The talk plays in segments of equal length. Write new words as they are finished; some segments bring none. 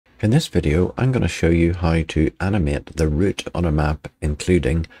In this video, I'm going to show you how to animate the route on a map,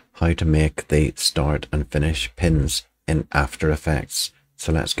 including how to make the start and finish pins in After Effects.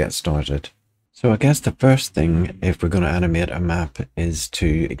 So let's get started. So I guess the first thing, if we're going to animate a map, is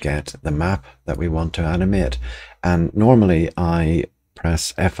to get the map that we want to animate. And normally I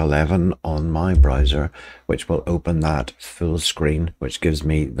press F11 on my browser, which will open that full screen, which gives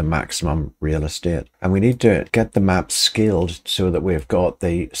me the maximum real estate. And we need to get the map scaled so that we've got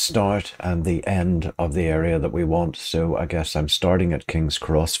the start and the end of the area that we want. So I guess I'm starting at King's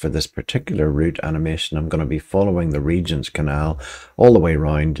Cross for this particular route animation. I'm going to be following the Regent's Canal all the way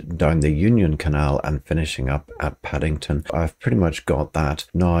around down the Union Canal and finishing up at Paddington. I've pretty much got that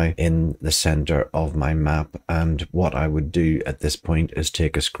now in the center of my map, and what I would do at this point is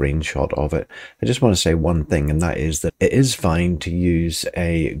take a screenshot of it. I just want to say one thing, and that is that it is fine to use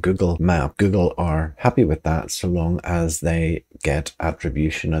a Google map. Google are happy with that so long as they get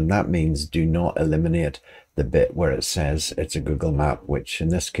attribution, and that means do not eliminate the bit where it says it's a Google map, which in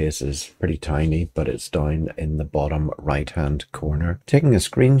this case is pretty tiny, but it's down in the bottom right hand corner. Taking a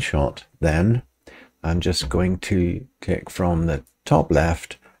screenshot, then I'm just going to take from the top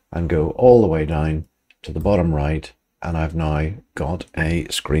left and go all the way down to the bottom right, and I've now got a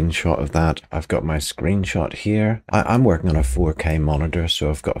screenshot of that. I've got my screenshot here. I'm working on a 4K monitor,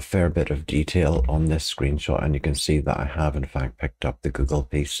 so I've got a fair bit of detail on this screenshot, and you can see that I have in fact picked up the Google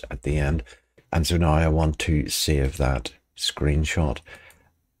piece at the end. And so now I want to save that screenshot.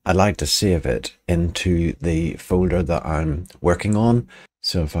 I'd like to save it into the folder that I'm working on.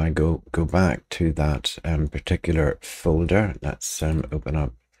 So if I go back to that particular folder, let's open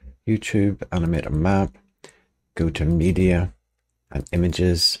up YouTube, animate a map, go to media and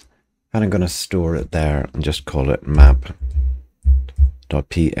images, and I'm going to store it there and just call it map.png.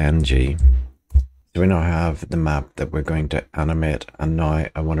 So we now have the map that we're going to animate, and now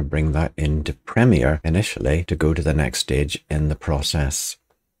I want to bring that into Premiere initially to go to the next stage in the process.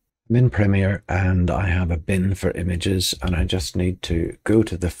 I'm in Premiere and I have a bin for images, and I just need to go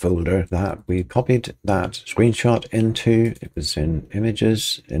to the folder that we copied that screenshot into. It was in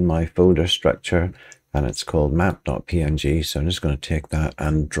images in my folder structure, and it's called map.png. So I'm just going to take that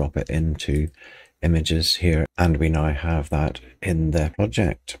and drop it into images here, and we now have that in the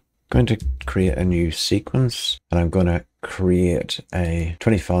project. I'm going to create a new sequence, and I'm going to create a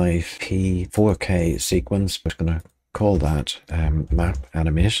 25p 4K sequence. I'm going to call that map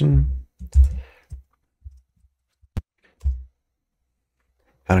animation.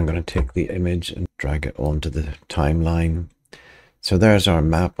 And I'm going to take the image and drag it onto the timeline. So there's our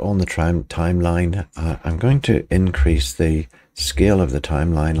map on the timeline. I'm going to increase the scale of the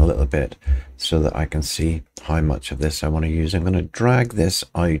timeline a little bit so that I can see how much of this I want to use. I'm going to drag this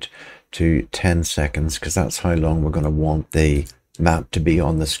out to 10 seconds because that's how long we're going to want the map to be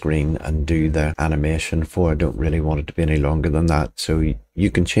on the screen and do the animation for. I don't really want it to be any longer than that, so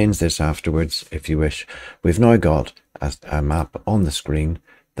you can change this afterwards if you wish. We've now got a map on the screen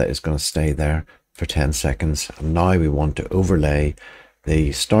that is going to stay there for 10 seconds, and now we want to overlay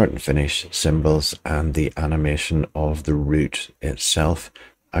the start and finish symbols and the animation of the route itself.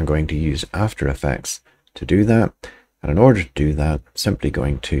 I'm going to use After Effects to do that, and in order to do that, I'm simply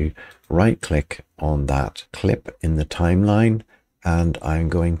going to right click on that clip in the timeline, and I'm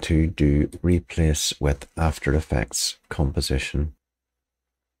going to do replace with After Effects composition.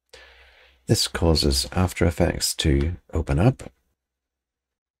 This causes After Effects to open up.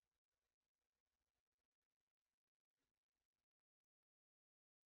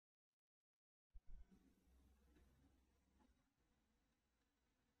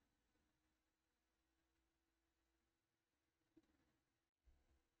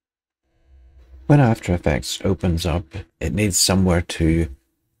 When After Effects opens up, it needs somewhere to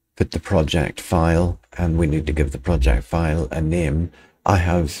put the project file, and we need to give the project file a name. I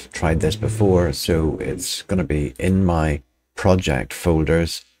have tried this before, so it's going to be in my project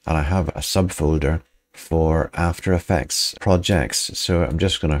folders, and I have a subfolder for After Effects projects. So I'm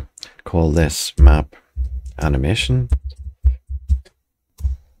just going to call this map animation.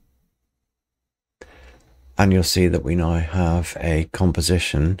 And you'll see that we now have a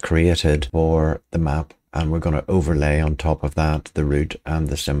composition created for the map, and we're going to overlay on top of that the route and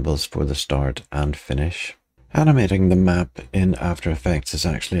the symbols for the start and finish. Animating the map in After Effects is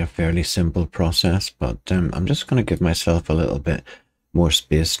actually a fairly simple process, but I'm just going to give myself a little bit more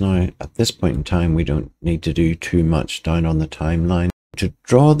space now. At this point in time, we don't need to do too much down on the timeline. To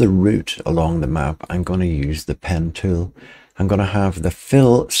draw the route along the map, I'm going to use the pen tool. I'm going to have the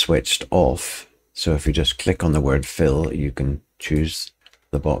fill switched off. So if you just click on the word fill, you can choose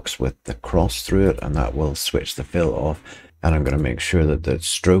the box with the cross through it, and that will switch the fill off. And I'm going to make sure that the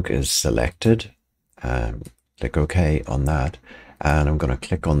stroke is selected. Click OK on that. And I'm going to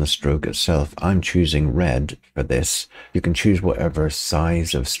click on the stroke itself. I'm choosing red for this. You can choose whatever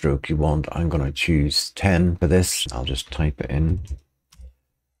size of stroke you want. I'm going to choose 10 for this. I'll just type it in.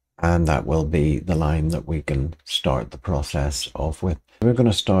 And that will be the line that we can start the process off with. We're going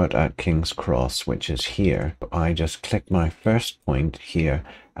to start at King's Cross, which is here. I just click my first point here,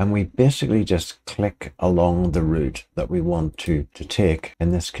 and we basically just click along the route that we want to take.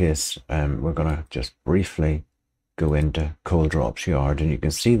 In this case, we're going to just briefly go into Coaldrop's Yard, and you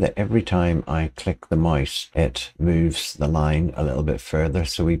can see that every time I click the mouse, it moves the line a little bit further.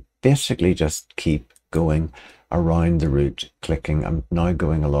 So we basically just keep going around the route, clicking. I'm now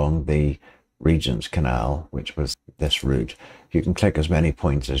going along the Regent's Canal, which was this route. You can click as many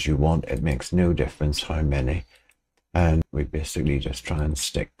points as you want. It makes no difference how many. And we basically just try and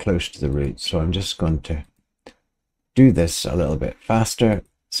stick close to the route. So I'm just going to do this a little bit faster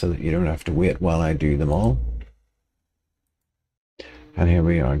so that you don't have to wait while I do them all. And here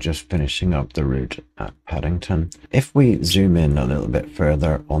we are, just finishing up the route at Paddington. If we zoom in a little bit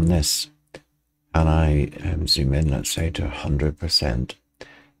further on this, and I zoom in, let's say to 100%,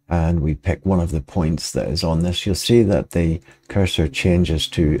 and we pick one of the points that is on this, you'll see that the cursor changes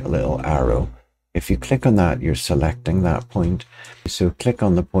to a little arrow. If you click on that, you're selecting that point. So click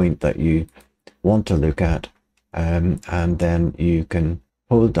on the point that you want to look at, and then you can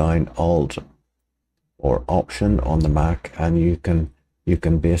hold down Alt or Option on the Mac, and you can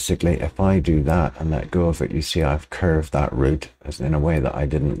basically, if I do that and let go of it, you see I've curved that route as in a way that I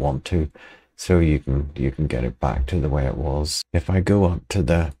didn't want to. So you can get it back to the way it was. If I go up to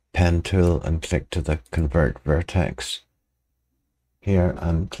the pen tool and click to the Convert Vertex here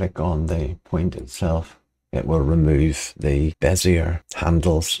and click on the point itself, it will remove the Bezier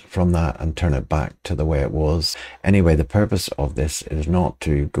handles from that and turn it back to the way it was. Anyway, the purpose of this is not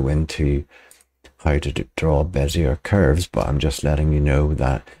to go into how to draw Bezier curves, but I'm just letting you know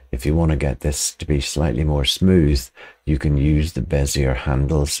that if you want to get this to be slightly more smooth, you can use the Bezier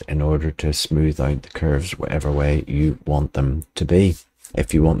handles in order to smooth out the curves whatever way you want them to be.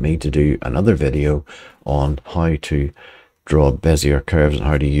 If you want me to do another video on how to draw Bezier curves and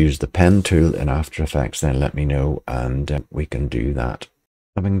how to use the pen tool in After Effects, then let me know and we can do that.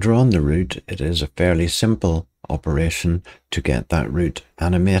 Having drawn the route, it is a fairly simple operation to get that route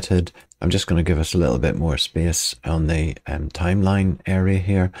animated. I'm just going to give us a little bit more space on the timeline area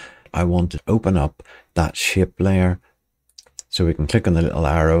here. I want to open up that shape layer, so we can click on the little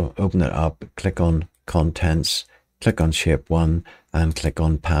arrow, open it up, click on Contents, click on Shape 1 and click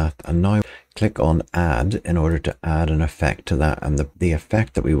on Path, and now click on Add in order to add an effect to that, and the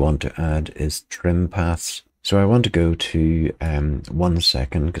effect that we want to add is Trim Paths. So I want to go to 1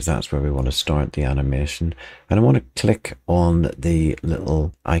 second because that's where we want to start the animation, and I want to click on the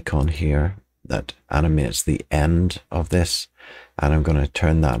little icon here that animates the end of this, and I'm going to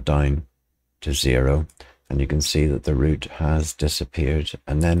turn that down to 0, and you can see that the route has disappeared.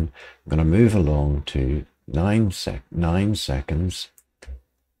 And then I'm going to move along to 9 seconds,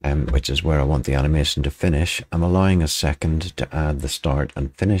 which is where I want the animation to finish. I'm allowing a second to add the start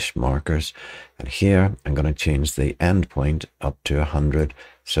and finish markers, and here I'm going to change the end point up to 100,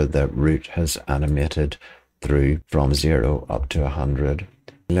 so the route has animated through from 0 up to 100.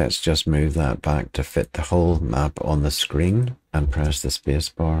 Let's just move that back to fit the whole map on the screen and press the space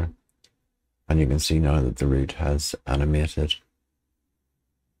bar, and you can see now that the route has animated.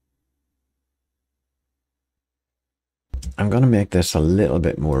 I'm going to make this a little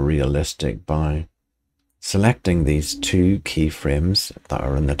bit more realistic by selecting these two keyframes that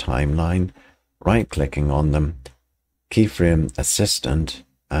are in the timeline, right-clicking on them, keyframe assistant,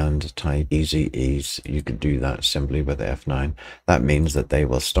 and type Easy Ease. You could do that simply with F9. That means that they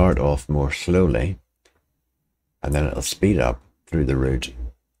will start off more slowly, and then it'll speed up through the route.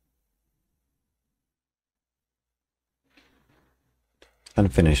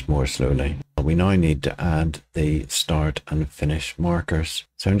 And finish more slowly. We now need to add the start and finish markers.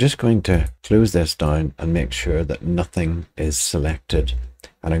 So I'm just going to close this down and make sure that nothing is selected.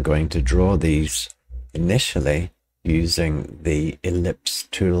 And I'm going to draw these initially using the ellipse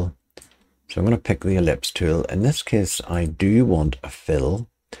tool. So I'm going to pick the ellipse tool. In this case, I do want a fill.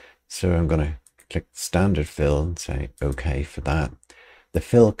 So I'm going to click standard fill and say OK for that. The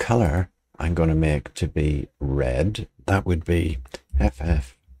fill color I'm going to make to be red. That would be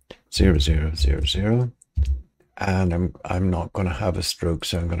FF0000, and I'm not going to have a stroke,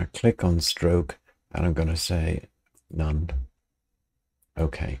 so I'm going to click on stroke and I'm going to say none.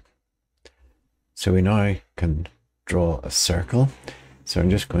 Okay, so we now can draw a circle. So I'm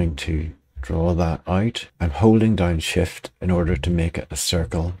just going to draw that out. I'm holding down Shift in order to make it a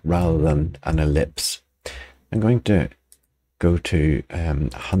circle rather than an ellipse. I'm going to go to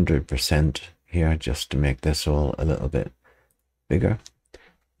 100% here just to make this all a little bit bigger.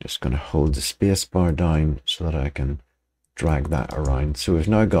 Just going to hold the space bar down so that I can drag that around. So we've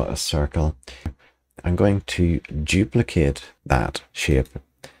now got a circle. I'm going to duplicate that shape.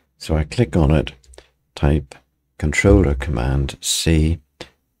 So I click on it, type Control or Command C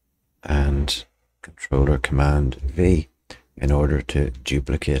and Control or Command V in order to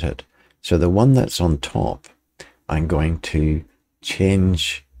duplicate it. So the one that's on top, I'm going to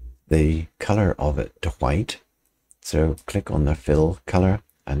change the color of it to white. So click on the fill color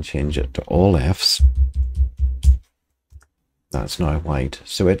and change it to all Fs. That's now white,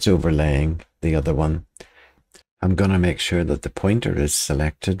 so it's overlaying the other one. I'm going to make sure that the pointer is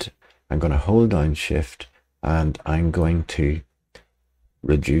selected. I'm going to hold down Shift and I'm going to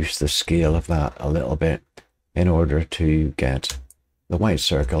reduce the scale of that a little bit in order to get the white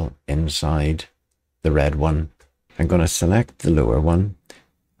circle inside the red one. I'm going to select the lower one.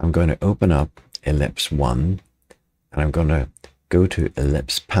 I'm going to open up ellipse 1 and I'm going to go to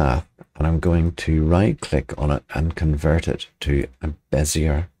ellipse path and I'm going to right click on it and convert it to a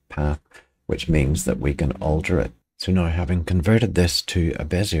Bezier path, which means that we can alter it. So now, having converted this to a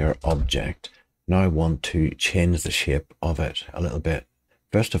Bezier object, now I want to change the shape of it a little bit.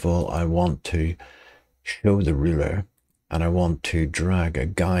 First of all, I want to show the ruler and I want to drag a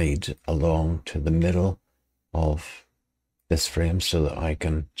guide along to the middle of this frame so that I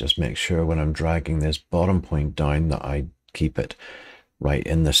can just make sure when I'm dragging this bottom point down that I keep it right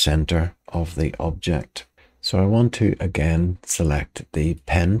in the center of the object. So I want to again select the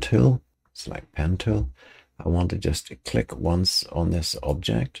pen tool, select pen tool. I want to just click once on this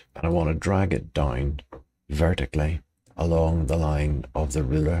object and I want to drag it down vertically along the line of the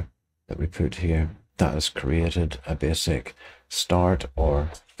ruler that we put here. That has created a basic start or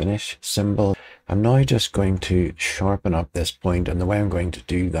finish symbol. I'm now just going to sharpen up this point, and the way I'm going to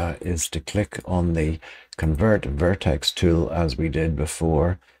do that is to click on the Convert Vertex tool as we did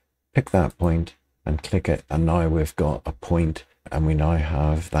before, pick that point and click it, and now we've got a point and we now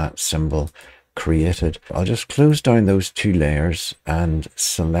have that symbol created. I'll just close down those two layers and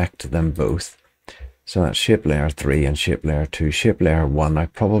select them both. So that's shape layer 3 and shape layer 2. Shape layer 1, I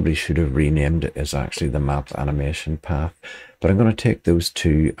probably should have renamed it, is actually the map animation path. But I'm going to take those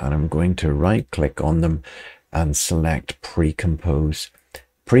two and I'm going to right click on them and select pre-compose.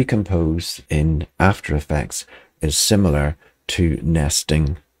 Pre-compose in After Effects is similar to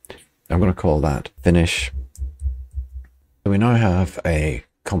nesting. I'm going to call that finish. So we now have a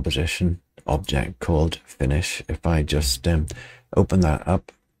composition object called finish. If I just open that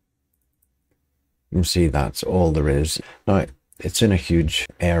up, you can see that's all there is. Now, it's in a huge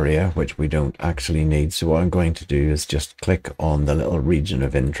area, which we don't actually need. So what I'm going to do is just click on the little region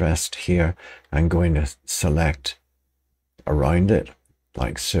of interest here. I'm going to select around it,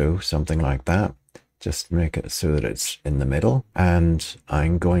 like so, something like that. Just make it so that it's in the middle. And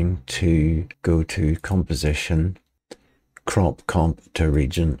I'm going to go to composition, crop comp to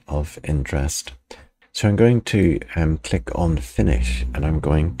region of interest. So I'm going to click on finish and I'm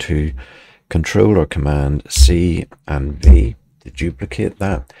going to Control or Command C and V to duplicate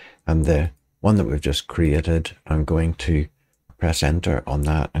that, and the one that we've just created, I'm going to press enter on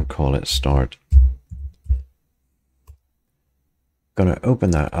that and call it start. Going to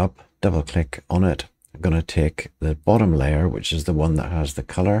open that up, double click on it. I'm going to take the bottom layer, which is the one that has the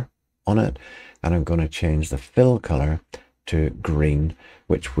color on it, and I'm going to change the fill color to green,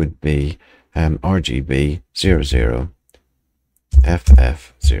 which would be RGB 00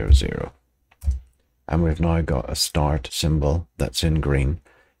 FF 00. And we've now got a start symbol that's in green.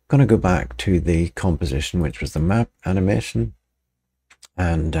 I'm going to go back to the composition, which was the map animation.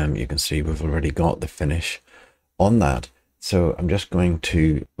 And you can see we've already got the finish on that. So I'm just going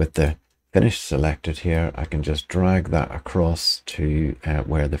to, with the finish selected here, I can just drag that across to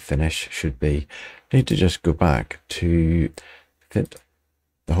where the finish should be. I need to just go back to fit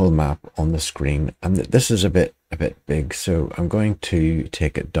the whole map on the screen. And this is a bit big, so I'm going to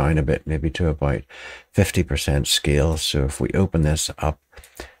take it down a bit, maybe to about 50% scale. So if we open this up,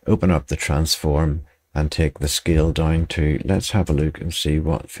 open up the transform and take the scale down to, let's have a look and see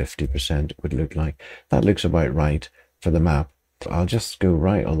what 50% would look like. That looks about right for the map. I'll just go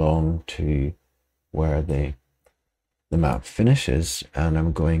right along to where the map finishes, and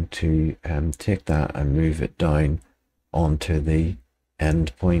I'm going to take that and move it down onto the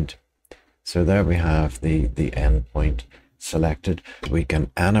end point. So there we have the end point selected. We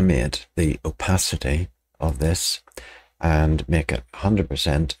can animate the opacity of this, and make it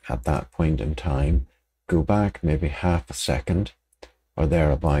 100% at that point in time. Go back maybe half a second or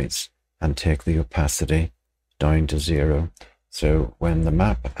thereabouts and take the opacity down to 0. So when the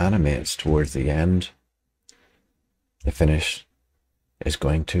map animates towards the end, the finish is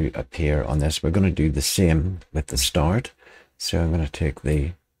going to appear on this. We're going to do the same with the start. So I'm going to take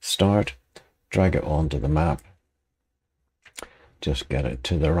the start, drag it onto the map, just get it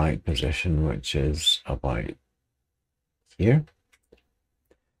to the right position, which is about here.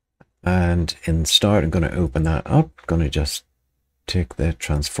 And in start, I'm going to open that up. I'm going to just take the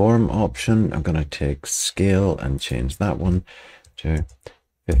transform option. I'm going to take scale and change that one to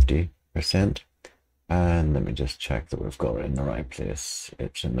 50%. And let me just check that we've got it in the right place.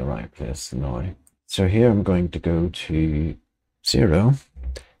 It's in the right place now. So here I'm going to go to 0,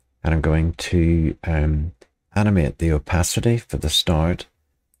 and I'm going to animate the opacity for the start,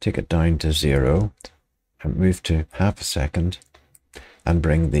 take it down to 0, and move to half a second, and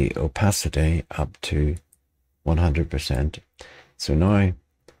bring the opacity up to 100%. So now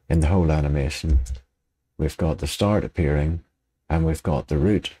in the whole animation, we've got the start appearing and we've got the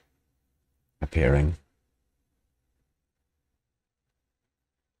root appearing.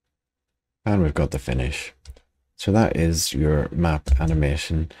 And we've got the finish. So that is your map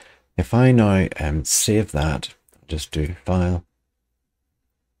animation. If I now save that, I'll just do File,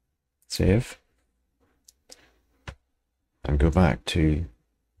 Save, and go back to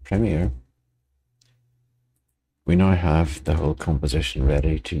Premiere, we now have the whole composition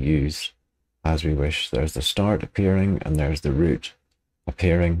ready to use as we wish. There's the start appearing and there's the root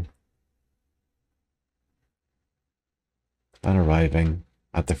appearing and arriving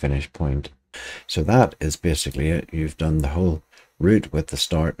at the finish point. So that is basically it. You've done the whole root with the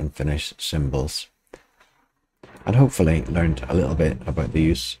start and finish symbols, and hopefully learned a little bit about the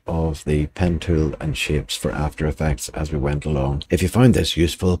use of the pen tool and shapes for After Effects as we went along. If you found this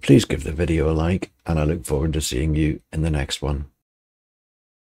useful, please give the video a like, and I look forward to seeing you in the next one.